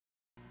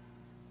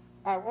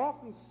I've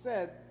often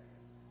said,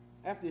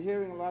 after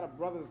hearing a lot of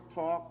brothers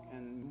talk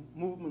and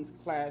movements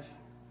clash,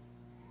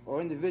 or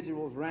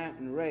individuals rant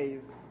and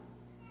rave,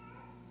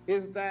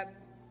 is that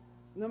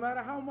no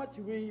matter how much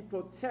we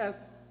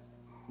protest,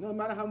 no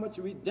matter how much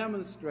we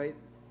demonstrate,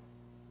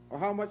 or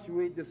how much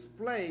we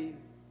display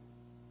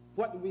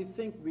what we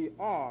think we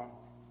are,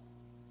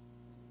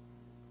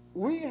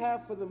 we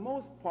have, for the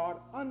most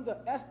part,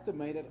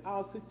 underestimated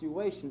our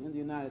situation in the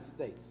United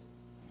States.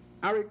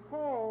 I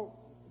recall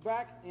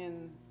back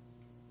in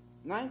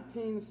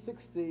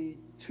 1962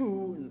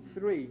 and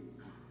 3,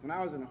 when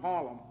I was in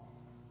Harlem,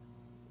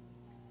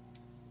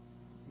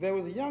 there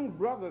was a young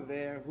brother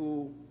there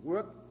who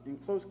worked in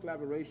close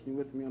collaboration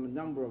with me on a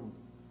number of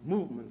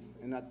movements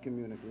in that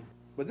community.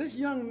 But this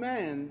young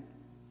man,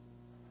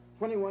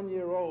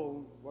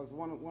 21-year-old, was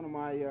one of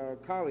my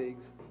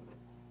colleagues.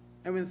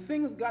 And when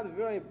things got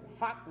very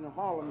hot in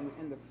Harlem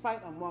in the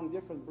fight among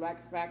different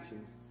black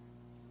factions,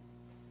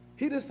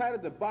 he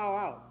decided to bow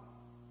out.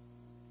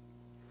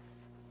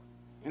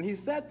 And he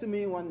said to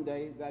me one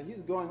day that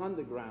he's going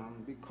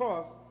underground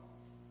because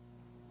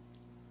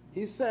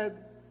he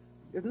said,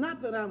 it's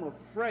not that I'm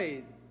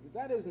afraid,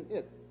 that isn't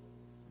it.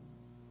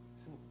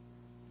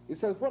 He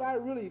says, what I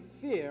really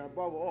fear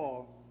above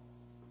all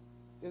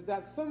is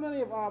that so many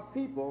of our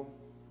people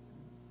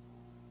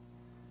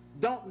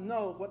don't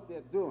know what they're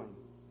doing.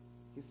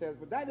 He says,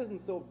 but that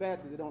isn't so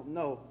bad that they don't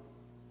know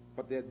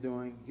what they're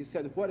doing. He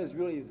said, what is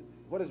really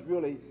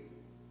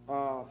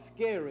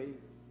scary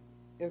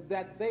is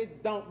that they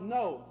don't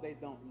know they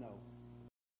don't know.